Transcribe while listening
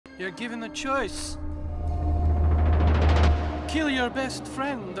You're given a choice. Kill your best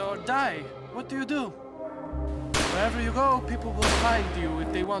friend or die. What do you do? Wherever you go, people will find you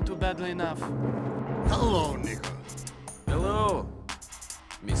if they want to badly enough. Hello, Nico. Hello,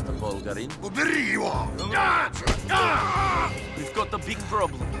 Mr. Bulgarin. We've got a big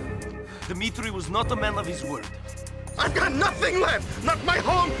problem. Dmitri was not a man of his word. I've got nothing left! Not my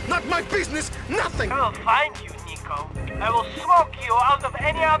home, not my business, nothing! I will find you, Nico. I will smoke you out of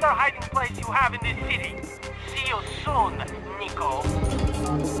any other hiding place you have in this city. See you soon, Nico.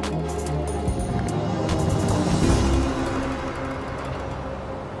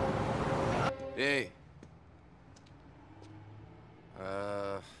 Hey.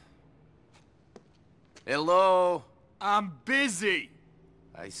 Hello? I'm busy.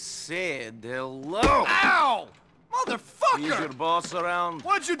 I said hello! Ow! Motherfucker! Is your boss around?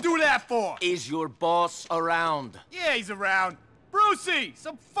 What'd you do that for? Is your boss around? Yeah, he's around. Brucie!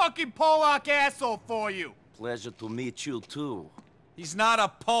 Some fucking Polak asshole for you! Pleasure to meet you, too. He's not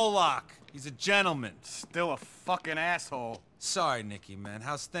a Polak. He's a gentleman. Still a fucking asshole. Sorry, Nicky, man.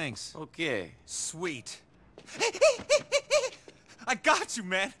 How's things? Okay. Sweet. I got you,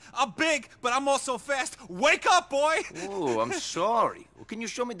 man. I'm big, but I'm also fast. Wake up, boy! Oh, I'm sorry. Well, can you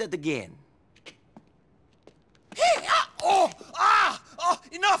show me that again? Oh,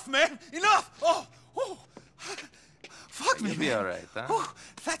 enough, man! Enough! Oh. Fuck me, You'll man. be all right, huh? Oh,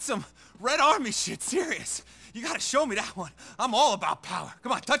 that's some Red Army shit, serious. You gotta show me that one. I'm all about power.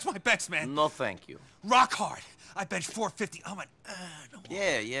 Come on, touch my bench, man. No, thank you. Rock hard. I bench 450. I'm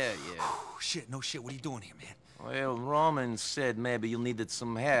Yeah. shit, no shit. What are you doing here, man? Well, Roman said maybe you needed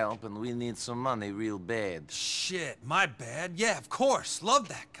some help, and we need some money real bad. Shit, my bad. Yeah, of course. Love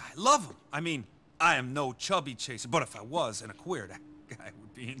that guy. Love him. I mean, I am no chubby chaser, but if I was and a queer, that guy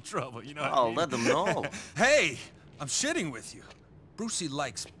would be in trouble, you know what I mean? Let them know. Hey, I'm shitting with you. Brucie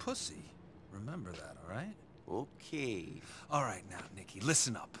likes pussy. Remember that, all right? Okay. All right now, Nicky,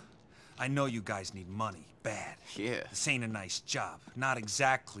 listen up. I know you guys need money, bad. Yeah. This ain't a nice job. Not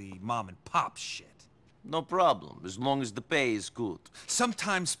exactly mom and pop shit. No problem, as long as the pay is good.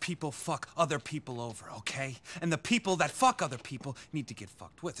 Sometimes people fuck other people over, okay? And the people that fuck other people need to get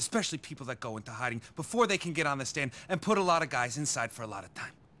fucked with, especially people that go into hiding before they can get on the stand and put a lot of guys inside for a lot of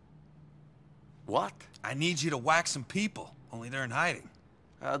time. What? I need you to whack some people, only they're in hiding.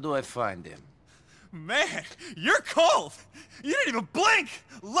 How do I find them? Man, you're cold! You didn't even blink!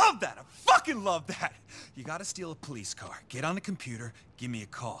 Love that! I fucking love that! You gotta steal a police car, get on the computer, give me a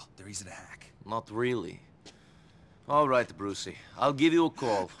call. They're easy to hack. Not really. All right, Brucie. I'll give you a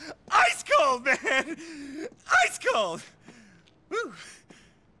call. Ice cold, man! Ice cold! Woo.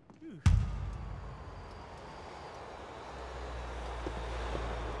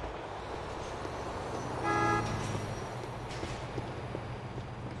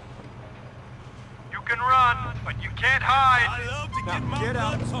 You can run, but you can't hide. I love to Now get my get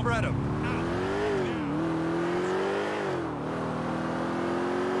out and blood spread 'em.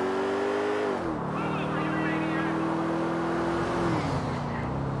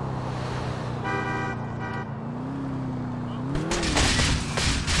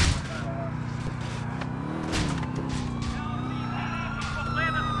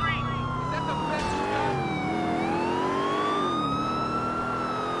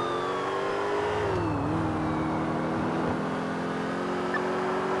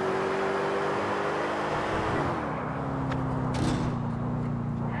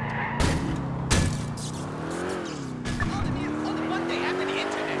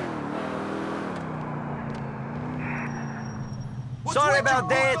 Sorry about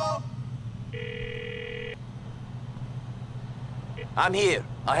that. I'm here.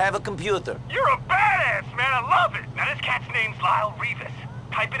 I have a computer. You're a badass, man. I love it. Now, this cat's name's Lyle Rivas.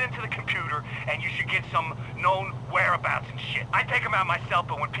 Type it into the computer, and you should get some known whereabouts and shit. I take him out myself,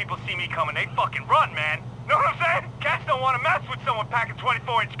 but when people see me coming, they fucking run, man. Know what I'm saying? Cats don't want to mess with someone packing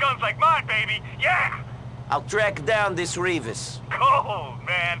 24-inch guns like mine, baby. Yeah! I'll track down this Rivas. Cold,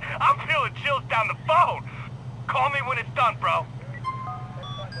 man. I'm feeling chills down the phone. Call me when it's done, bro.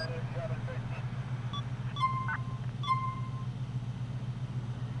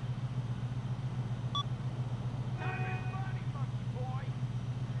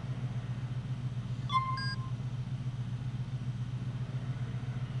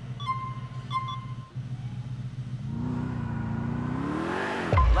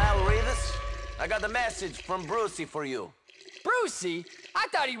 I got a message from Brucie for you. Brucie? I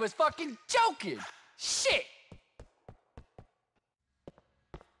thought he was fucking joking. Shit!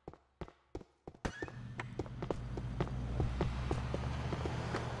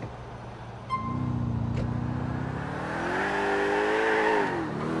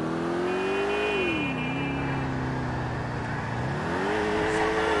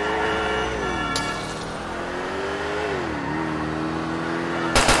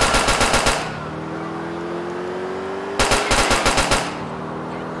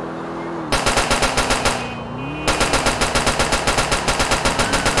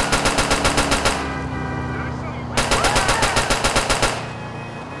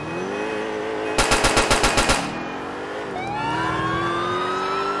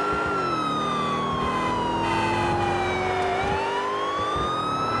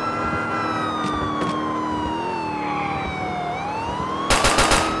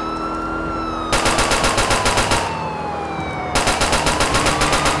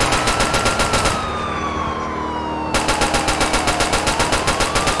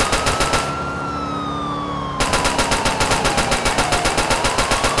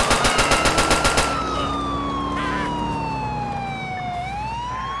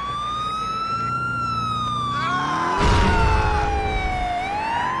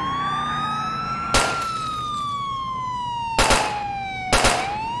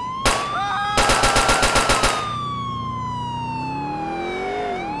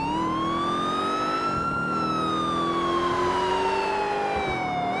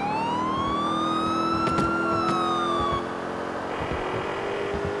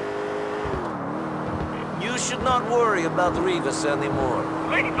 should not worry about Rivas anymore.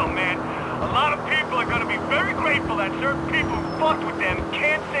 Lethal, man. A lot of people are gonna be very grateful that certain people who fucked with them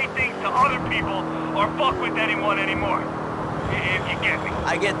can't say things to other people or fuck with anyone anymore. If you get me.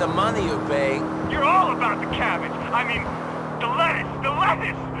 I get the money you're paying. You're all about the cabbage. I mean, the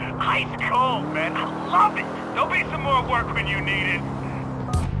lettuce. Ice cold, man. I love it. There'll be some more work when you need it.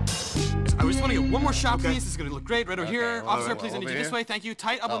 I just want to get one more shot, please. This is going to look great. Right over here. Officer, right, please, I need you over this here. way. Thank you.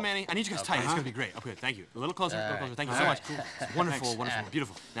 Tight up with Manny. I need you guys tight. It's going to be great. Okay, thank you. A little closer, Thank you so much. It's wonderful, wonderful,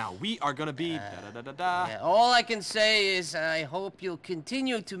 beautiful. Now, we are going to be da-da-da-da-da. Yeah, all I can say is I hope you'll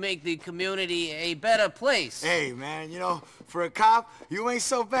continue to make the community a better place. Hey, man, you know, for a cop, you ain't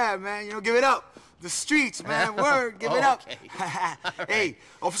so bad, man. You know, give it up. The streets, man. Word, give it up. Hey,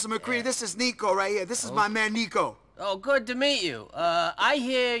 Officer McCready, this is Nico right here. This is my man, Nico. Oh, good to meet you. I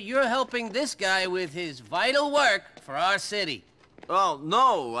hear you're helping this guy with his vital work for our city. Oh,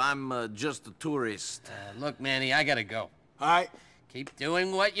 no, I'm just a tourist. Look, Manny, I gotta go. All right. Keep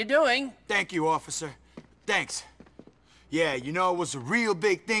doing what you're doing. Thank you, officer. Thanks. Yeah, you know, it was a real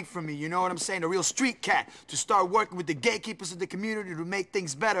big thing for me, you know what I'm saying? A real street cat to start working with the gatekeepers of the community to make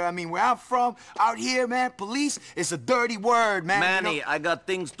things better. I mean, where I'm from, out here, man, police is a dirty word, man. Manny, you know? I got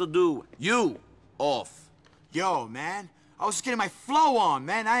things to do. You, off. Yo, man, I was just getting my flow on,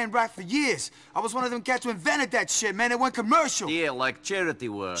 man. I ain't rap for years. I was one of them cats who invented that shit, man. It went commercial. Yeah, like charity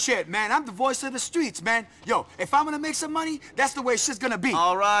work. Shit, man, I'm the voice of the streets, man. Yo, if I'm gonna make some money, that's the way shit's gonna be.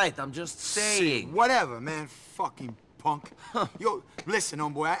 All right, I'm just saying. Whatever, man. Fucking punk. Yo, listen,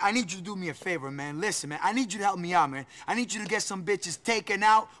 homeboy, I need you to do me a favor, man. Listen, man, I need you to help me out, man. I need you to get some bitches taken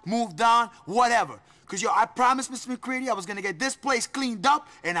out, moved on, whatever. Cause, yo, I promised Mr. McCready I was gonna get this place cleaned up,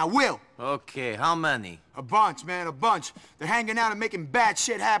 and I will. Okay, how many? A bunch, man, a bunch. They're hanging out and making bad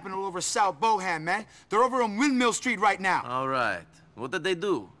shit happen all over South Bohan, man. They're over on Windmill Street right now. All right. What did they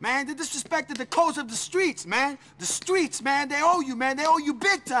do? Man, they disrespected the codes of the streets, man. The streets, man, they owe you, man. They owe you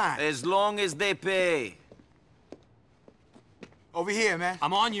big time. As long as they pay. Over here, man.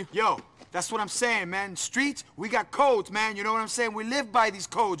 I'm on you. Yo, that's what I'm saying, man. Streets, we got codes, man. You know what I'm saying? We live by these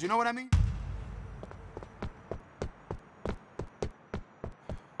codes, you know what I mean?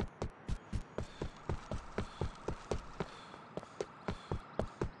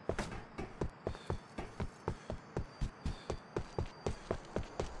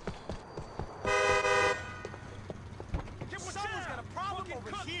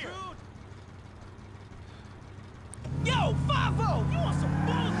 Yo, 5-0, you want some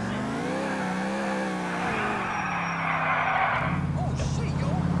bullshit? Oh, shit, yo.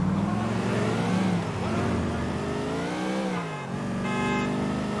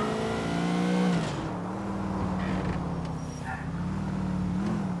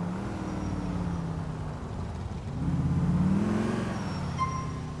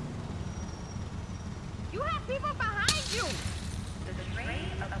 You have people behind you.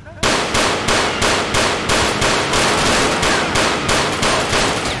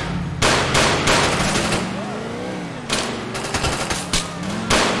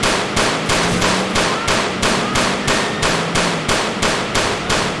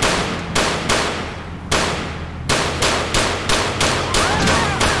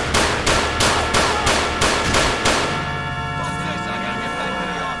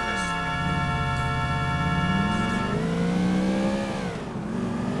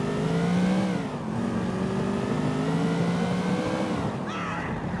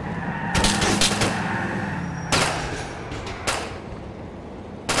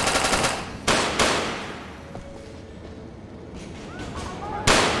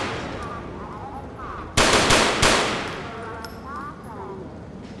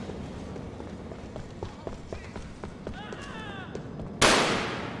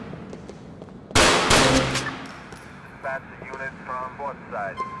 Dispatch the units from both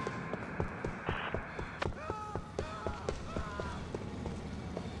sides.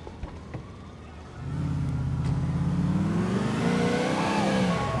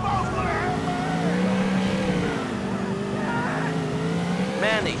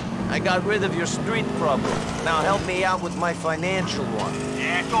 Manny, I got rid of your street problem. Now help me out with my financial one.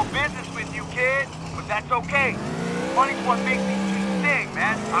 Yeah, it's all business with you, kid. But that's okay. Money's what makes these streets sing,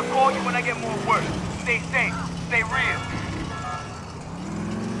 man. I'll call you when I get more work. Stay safe. Stay real.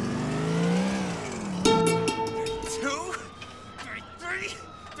 32, 33,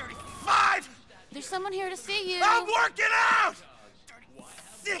 35. There's someone here to see you. I'm working out.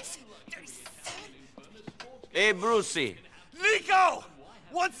 36, 37. Hey, Brucie. Nico,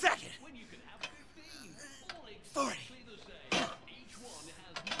 1 second. 40.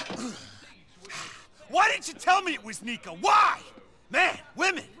 Why didn't you tell me it was Nico? Why? Man,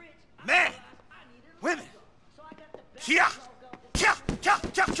 women. Man, women. Yeah! Yeah! Yeah!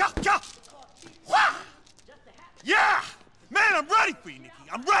 Yeah! Yeah! Yeah! Wah! Yeah! Man, I'm ready for you, Nicky.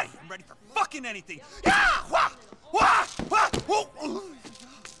 I'm ready. I'm ready for fucking anything. Yeah! Wah! Wah! Wah! Whoa!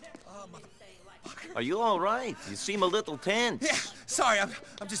 Are you all right? You seem a little tense. Yeah, sorry,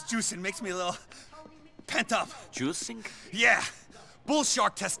 I'm just juicing. Makes me a little pent up. Juicing? Yeah. Bull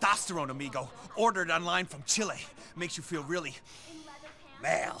shark testosterone, amigo. Ordered online from Chile. Makes you feel really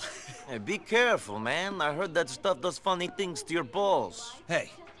male. Hey, be careful, man. I heard that stuff does funny things to your balls.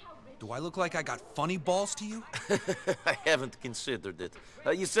 Hey, do I look like I got funny balls to you? I haven't considered it.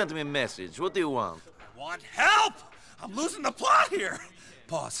 You sent me a message. What do you want? I want help! I'm losing the plot here.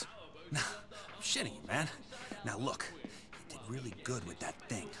 Pause. Nah, I'm shitting you, man. Now look, you did really good with that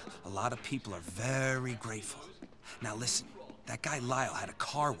thing. A lot of people are very grateful. Now listen, that guy Lyle had a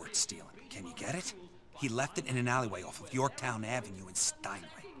car worth stealing. Can you get it? He left it in an alleyway off of Yorktown Avenue in Steinway.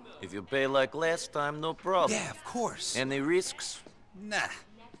 If you pay like last time, no problem. Yeah, of course. Any risks? Nah.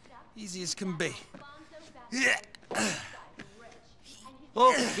 Easy as can be. Yeah.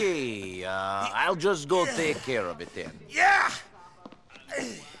 Okay, I'll just go take care of it then. Yeah!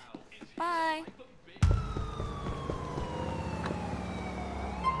 Bye.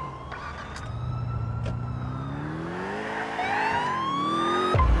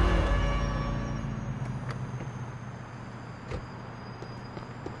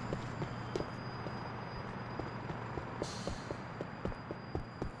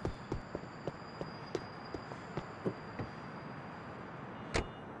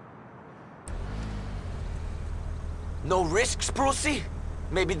 No risks, Brucie?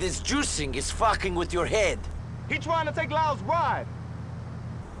 Maybe this juicing is fucking with your head. He trying to take Lyle's ride.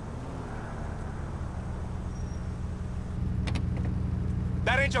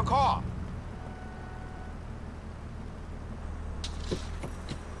 That ain't your car.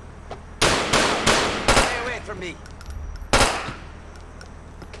 Stay away from me.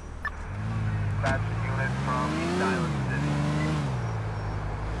 That's the unit from East Island City.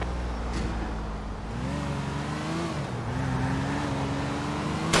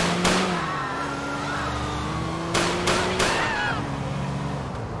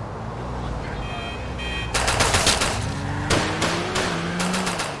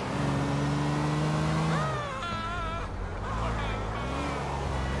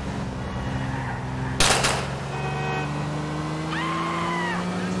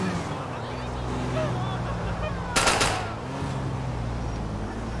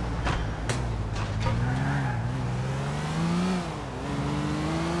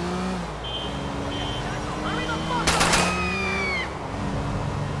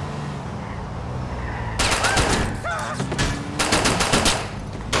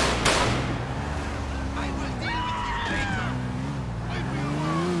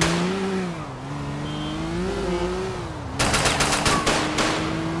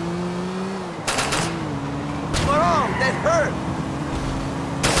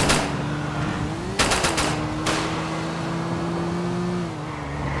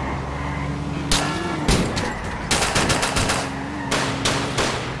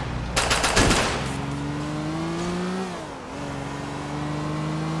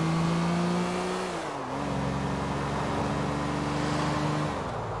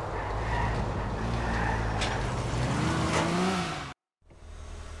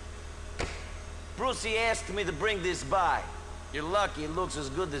 Brucie asked me to bring this by. You're lucky it looks as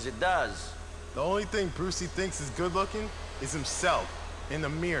good as it does. The only thing Brucie thinks is good looking is himself in the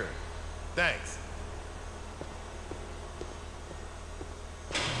mirror. Thanks.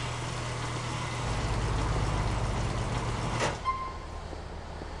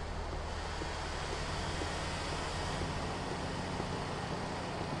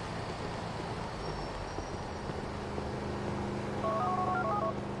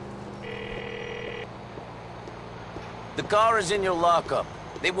 The car is in your lockup.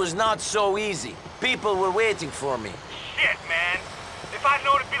 It was not so easy. People were waiting for me. Shit, man. If I'd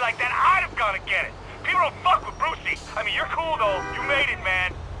known it'd be like that, I'd have gone to get it. People don't fuck with Brucie. I mean, you're cool, though. You made it,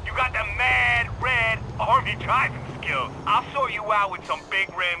 man. You got the mad, red army driving skills. I'll sort you out with some big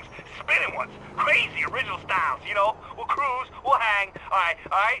rims, spinning ones. Crazy original styles, you know? We'll cruise, we'll hang. All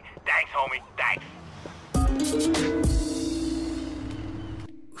right? Thanks, homie. Thanks.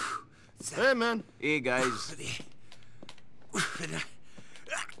 Hey, man. Hey, guys.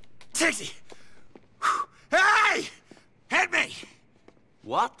 Taxi! Hey! Hit me!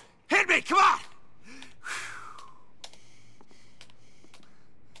 What? Hit me, come on!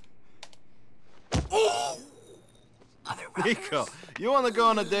 Oh! Nico, you want to go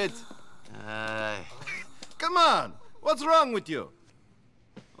on a date? Come on! What's wrong with you?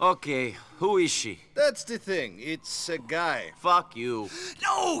 Okay, who is she? That's the thing. It's a guy. Fuck you.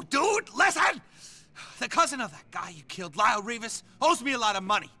 No, dude, listen! The cousin of that guy you killed, Lyle Rivas, owes me a lot of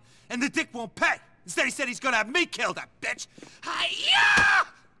money. And the dick won't pay. Instead, he said he's gonna have me kill that bitch. Hi-ya!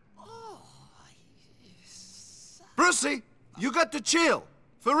 Brucie, you got to chill.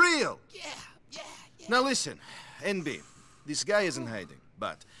 For real. Yeah. Now listen, NB, this guy isn't hiding,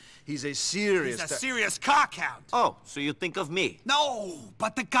 but he's a serious... He's a serious cockhound. Oh, so you think of me? No,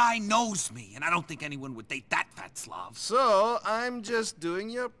 but the guy knows me, and I don't think anyone would date that fat Slav. So, I'm just doing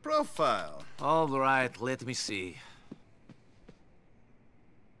your profile. All right, let me see.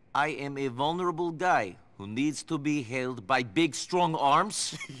 I am a vulnerable guy who needs to be held by big, strong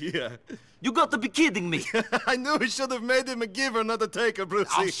arms? Yeah. You got to be kidding me. I knew we should have made him a giver, not a taker, Brucie.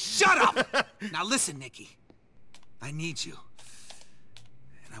 Oh, shut up! Now listen, Nicky. I need you.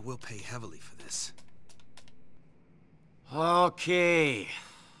 And I will pay heavily for this. Okay.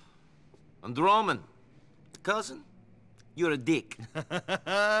 Andromen, cousin, you're a dick.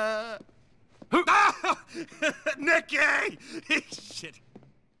 Nicky! Shit.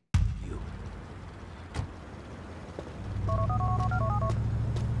 You.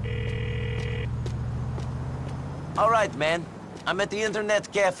 All right, man. I'm at the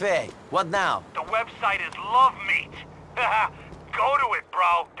internet cafe. What now? The website is Love Meat. Go to it,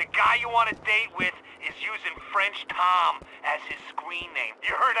 bro. The guy you want to date with is using French Tom as his screen name.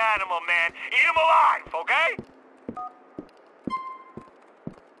 You're an animal, man. Eat him alive, okay?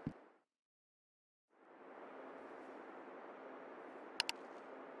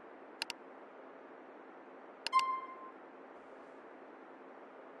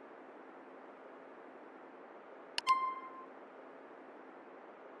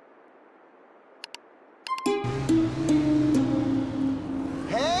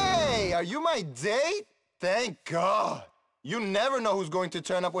 Are you my date? Thank God. You never know who's going to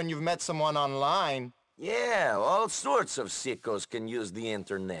turn up when you've met someone online. Yeah, all sorts of sickos can use the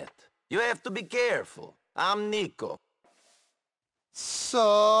internet. You have to be careful. I'm Nico.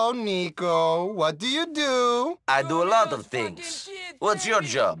 So, Nico, what do you do? I do a lot of things. What's your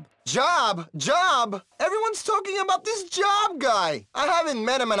job? Job? Everyone's talking about this job guy. I haven't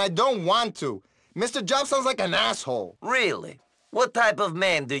met him and I don't want to. Mr. Job sounds like an asshole. Really? What type of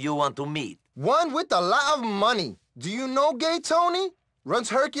man do you want to meet? One with a lot of money. Do you know Gay Tony? Runs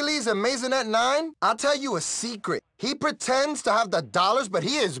Hercules and Maisonette 9? I'll tell you a secret. He pretends to have the dollars, but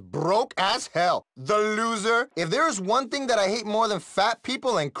he is broke as hell. The loser. If there is one thing that I hate more than fat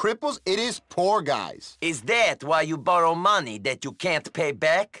people and cripples, it is poor guys. Is that why you borrow money that you can't pay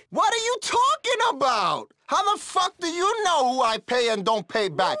back? What are you talking about? How the fuck do you know who I pay and don't pay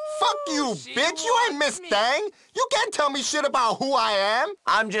back? Fuck you, bitch. You ain't Miss Thang. You can't tell me shit about who I am.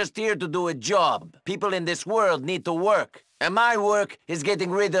 I'm just here to do a job. People in this world need to work. And my work is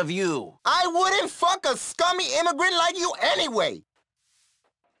getting rid of you. I wouldn't fuck a scummy immigrant like you anyway.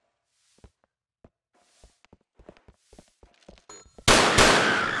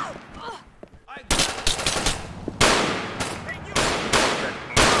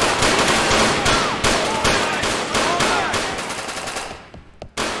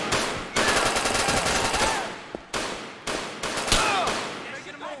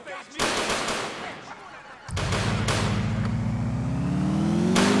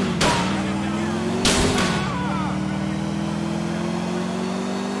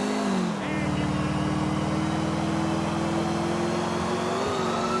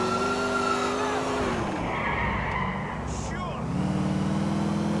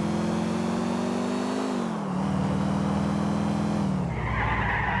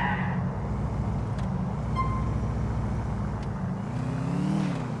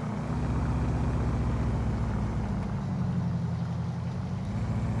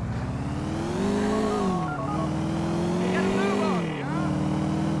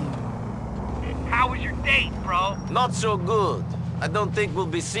 Not so good. I don't think we'll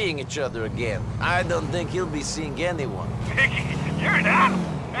be seeing each other again. I don't think he'll be seeing anyone. Vicky, you're an animal.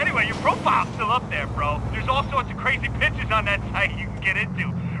 Anyway, your profile's still up there, bro. There's all sorts of crazy pictures on that site you can get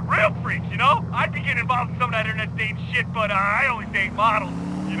into. Real freaks, you know? I'd be getting involved in some of that internet dating shit, but I only date models,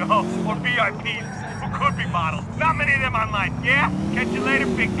 you know? Or VIPs, who could be models. Not many of them online. Yeah? Catch you later,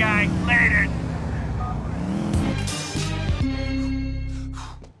 big guy. Later.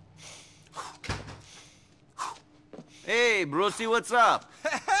 Hey, Brucie, what's up?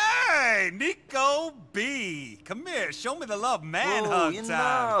 Hey, Nico B. Come here, show me the love manhug time.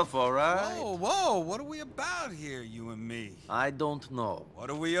 Enough, all right? Whoa, whoa, what are we about here, you and me? I don't know. What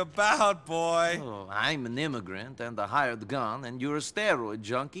are we about, boy? Oh, I'm an immigrant and a hired gun, and you're a steroid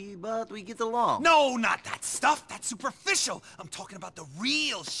junkie, but we get along. No, not that stuff. That's superficial. I'm talking about the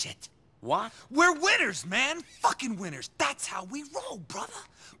real shit. What? We're winners, man. Fucking winners. That's how we roll, brother.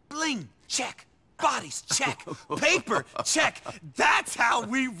 Bling, check. Bodies, check. Paper, check. That's how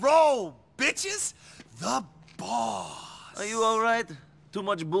we roll, bitches. The boss. Are you all right? Too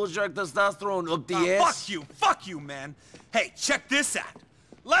much bullshark testosterone up the ass? Fuck you, man. Hey, check this out.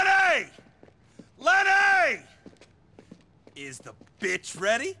 Lenny! Lenny! Is the bitch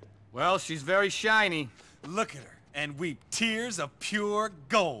ready? Well, she's very shiny. Look at her and weep tears of pure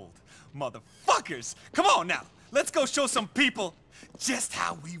gold. Motherfuckers! Come on now, let's go show some people just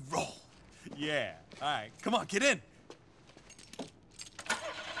how we roll. Yeah, all right, come on, get in.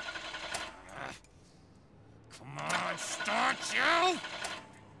 Come on, start you!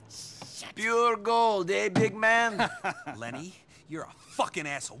 Pure gold, eh, big man? Lenny, you're a fucking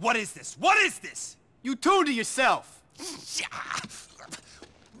asshole. What is this? What is this? You tuned to yourself.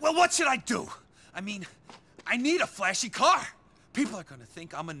 Well, what should I do? I mean, I need a flashy car. People are gonna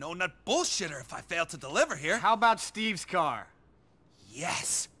think I'm a no-nut bullshitter if I fail to deliver here. How about Steve's car?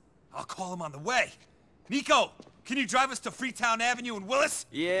 Yes. I'll call him on the way. Nico, can you drive us to Freetown Avenue in Willis?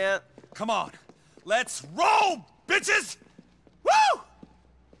 Yeah. Come on. Let's roll, bitches! Woo!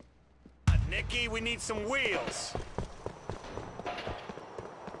 Nicky, we need some wheels.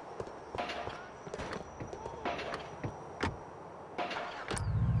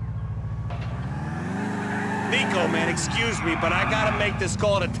 Nico, man, excuse me, but I gotta make this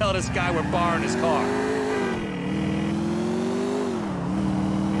call to tell this guy we're borrowing his car.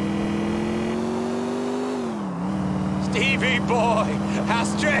 Stevie boy,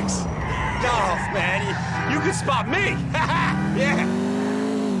 how's tricks? Oh, man, you can spot me. Yeah.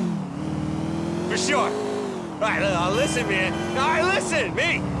 For sure. All right, listen, man. All right, listen.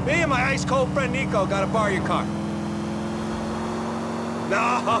 Me and my ice-cold friend Nico gotta borrow your car.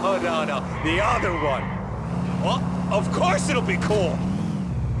 No. The other one. Well, of course it'll be cool.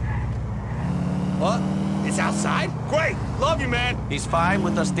 What? It's outside? Great. Love you, man. He's fine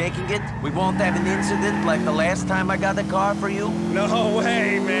with us taking it? We won't have an incident like the last time I got the car for you? No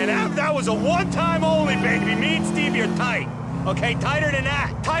way, man. That was a one-time only, baby. Me and Stevie are tight. Okay, tighter than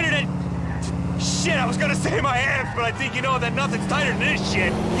that. Tighter than... Shit, I was gonna say my hands, but I think you know that nothing's tighter than this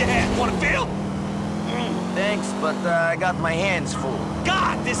shit. Yeah, wanna feel? Thanks, but I got my hands full.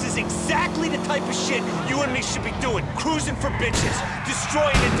 God, this is exactly the type of shit you and me should be doing. Cruising for bitches,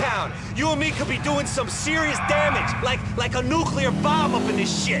 destroying the town. You and me could be doing some serious damage, like a nuclear bomb up in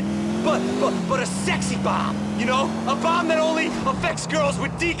this shit. But a sexy bomb, you know? A bomb that only affects girls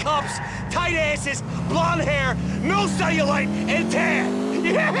with D cups, tight asses, blonde hair, no cellulite, and tan.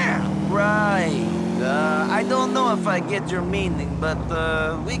 Yeah! Right. I don't know if I get your meaning, but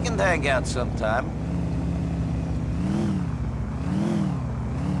we can hang out sometime.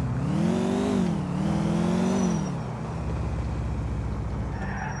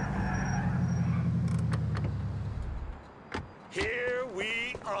 Here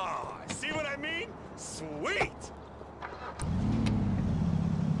we are. See what I mean? Sweet!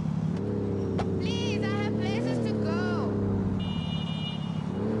 Please, I have places to go.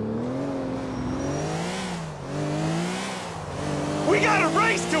 We got a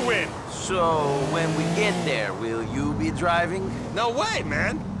race to win! So, when we get there, will you be driving? No way,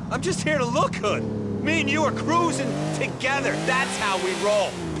 man. I'm just here to look good. Me and you are cruising together. That's how we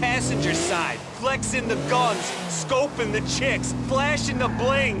roll. Passenger side, flexing the guns, scoping the chicks, flashing the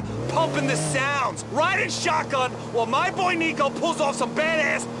bling, pumping the sounds, riding shotgun while my boy Nico pulls off some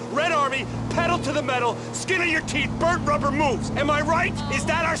badass Red Army, pedal to the metal, skin of your teeth, burnt rubber moves. Am I right? Is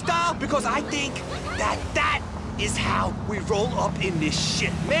that our style? Because I think that is how we roll up in this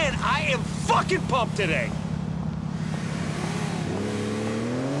shit. Man, I am fucking pumped today.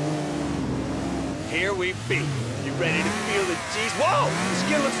 Here we be. You ready to feel the G's? Whoa! The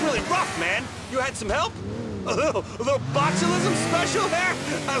skin looks really rough, man. You had some help? A little botulism special there?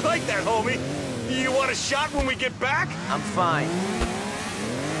 I like that, homie. You want a shot when we get back? I'm fine.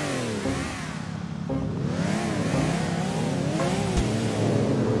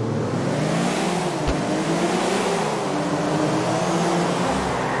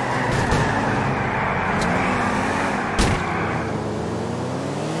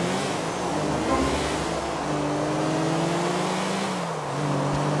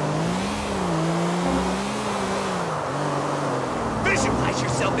 Visualize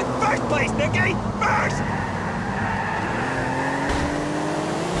yourself in first place, Nicky! First!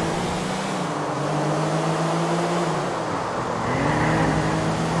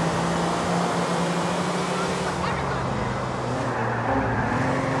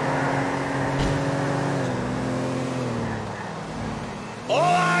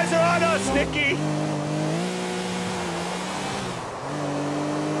 Join us, Nicky!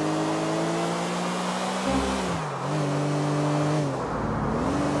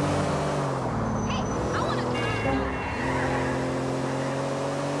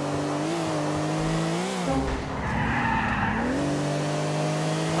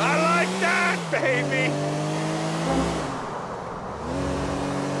 Baby!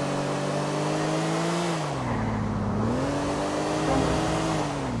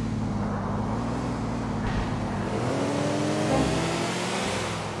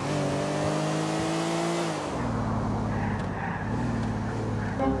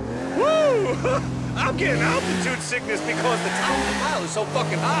 Woo! I'm getting altitude sickness because the top of the mile is so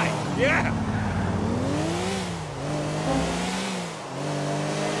fucking high. Yeah!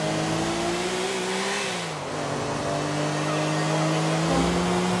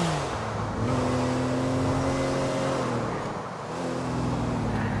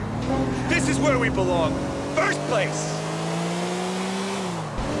 This is where we belong. First place.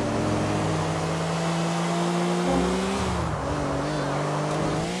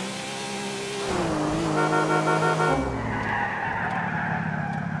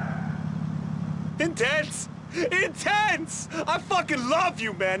 Intense. Intense! I fucking love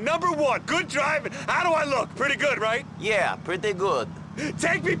you, man. Number one, good driving. How do I look? Pretty good, right? Yeah, pretty good.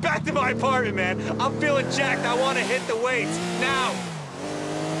 Take me back to my apartment, man. I'm feeling jacked. I want to hit the weights. Now.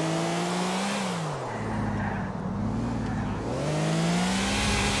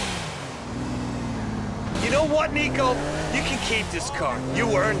 You know what, Nico? You can keep this car.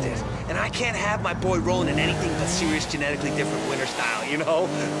 You earned it. And I can't have my boy rolling in anything but serious genetically different winter style, you know?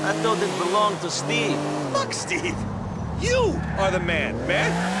 I thought it belonged to Steve. Fuck Steve. You are the man,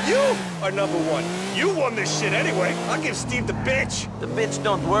 man. You are number one. You won this shit anyway. I'll give Steve the bitch. The bitch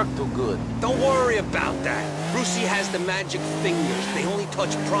don't work too good. Don't worry about that. Brucie has the magic fingers. They only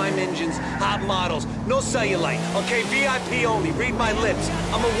touch prime engines, hot models, no cellulite. Okay, VIP only. Read my lips.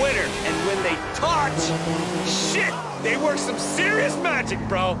 I'm a winner. And when they touch, shit, they work some serious magic,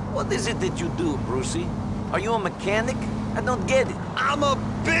 bro. What is it that you do, Brucie? Are you a mechanic? I don't get it. I'm a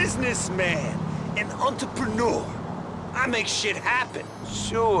businessman, an entrepreneur. I make shit happen.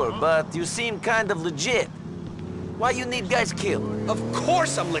 Sure, but you seem kind of legit. Why you need guys killed? Of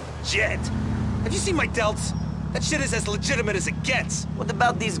course I'm legit. Have you seen my delts? That shit is as legitimate as it gets. What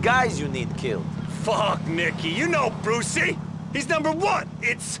about these guys you need killed? Fuck, Nicky. You know Brucie. He's number one.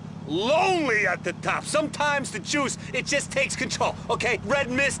 It's lonely at the top. Sometimes the juice, it just takes control, okay? Red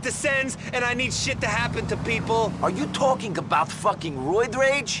mist descends, and I need shit to happen to people. Are you talking about fucking roid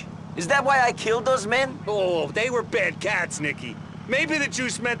rage? Is that why I killed those men? Oh, they were bad cats, Nicky. Maybe the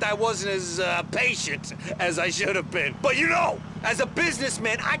juice meant I wasn't as patient as I should have been. But you know, as a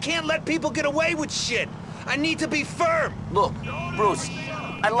businessman, I can't let people get away with shit. I need to be firm. Look, Bruce,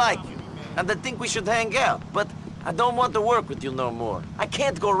 I like you, and I think we should hang out, but I don't want to work with you no more. I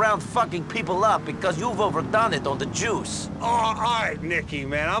can't go around fucking people up because you've overdone it on the juice. Oh, all right, Nicky,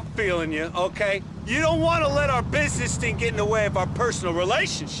 man, I'm feeling you, okay? You don't want to let our business thing get in the way of our personal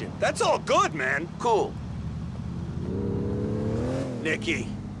relationship. That's all good, man. Cool. Nicky,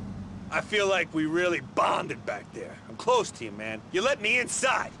 I feel like we really bonded back there. I'm close to you, man. You let me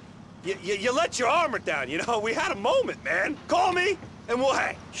inside. You let your armor down, you know? We had a moment, man. Call me, and we'll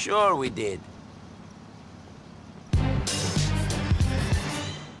hang. Sure we did.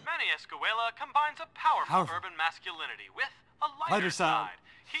 Escuela combines a powerful urban masculinity with a lighter side.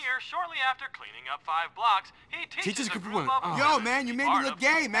 Here, shortly after cleaning up 5 blocks, he teaches a group of Yo, man, you made me look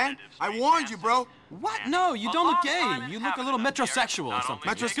gay, man. I warned you, bro. What? No, you don't look gay. You look a little metrosexual or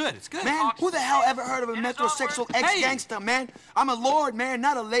something. It's good, it's good. Man, who the hell ever heard of a metrosexual ex-gangster, man? I'm a lord, man,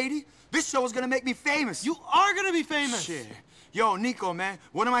 not a lady. This show is gonna make me famous. You are gonna be famous. Shit. Yo, Nico, man,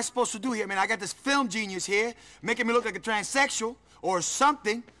 what am I supposed to do here, man? I got this film genius here, making me look like a transsexual or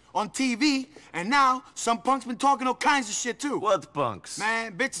something on TV, and now some punk's been talking all kinds of shit, too. What punks?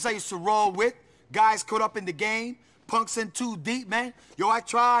 Man, bitches I used to roll with, guys caught up in the game, punks in too deep, man. Yo, I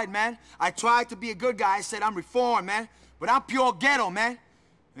tried, man. I tried to be a good guy. I said I'm reformed, man. But I'm pure ghetto, man.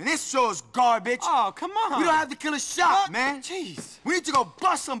 And this show's garbage. Oh, come on. We don't have to kill a shot, man. Jeez. We need to go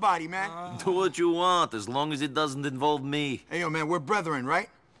bust somebody, man. Do what you want, as long as it doesn't involve me. Hey, yo, man, we're brethren, right?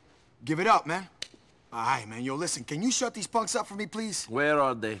 Give it up, man. All right, man. Yo, listen, can you shut these punks up for me, please? Where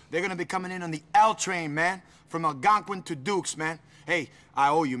are they? They're gonna be coming in on the L train, man. From Algonquin to Dukes, man. Hey, I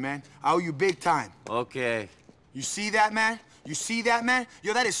owe you, man. I owe you big time. Okay. You see that, man? You see that, man?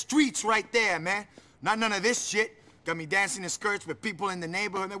 Yo, that is streets right there, man. Not none of this shit. Got me dancing in skirts with people in the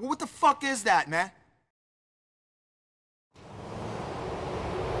neighborhood, man. What the fuck is that, man?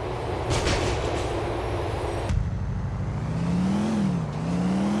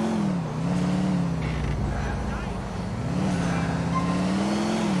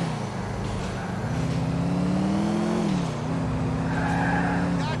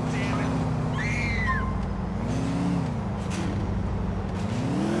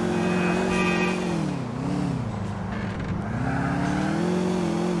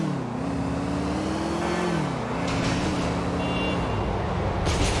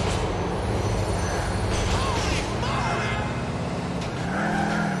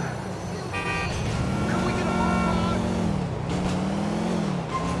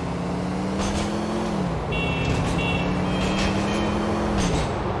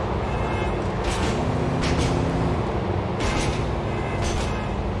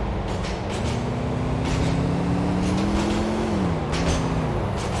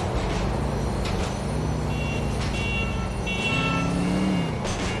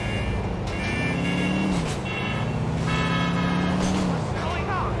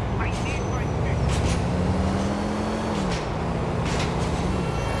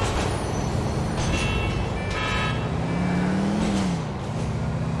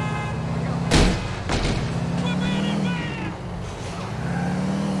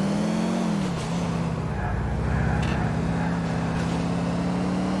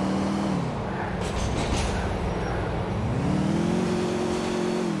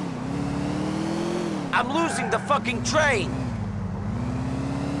 I'm losing the fucking train!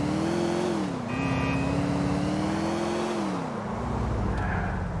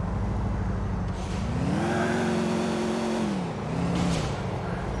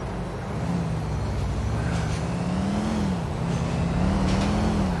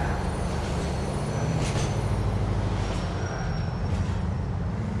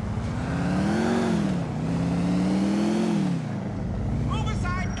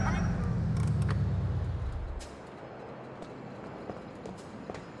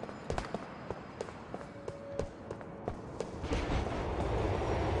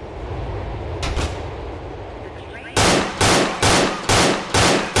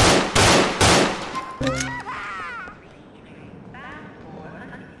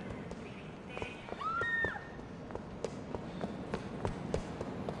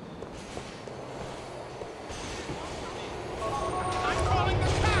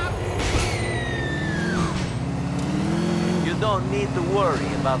 Don't need to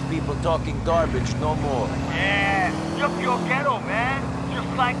worry about people talking garbage no more. Yeah, just your ghetto, man.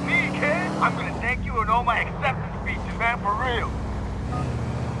 Just like me, kid. I'm gonna thank you in all my acceptance speeches, man, for real.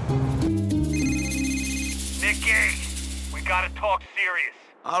 Nicky, we gotta talk serious.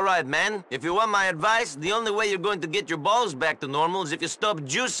 All right, man. If you want my advice, the only way you're going to get your balls back to normal is if you stop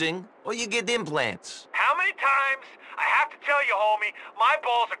juicing or you get implants. How many times? I have to tell you, homie, my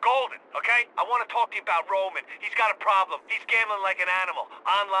balls are golden, okay? I want to talk to you about Roman. He's got a problem. He's gambling like an animal.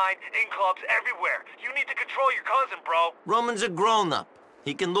 Online, in clubs, everywhere. You need to control your cousin, bro. Roman's a grown-up.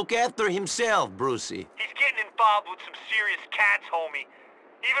 He can look after himself, Brucie. He's getting involved with some serious cats, homie.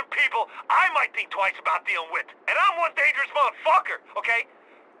 Even people I might think twice about dealing with. And I'm one dangerous motherfucker, okay?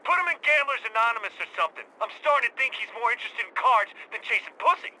 Put him in Gamblers Anonymous or something. I'm starting to think he's more interested in cards than chasing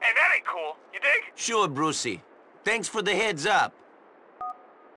pussy. And that ain't cool. You dig? Sure, Brucie. Thanks for the heads up.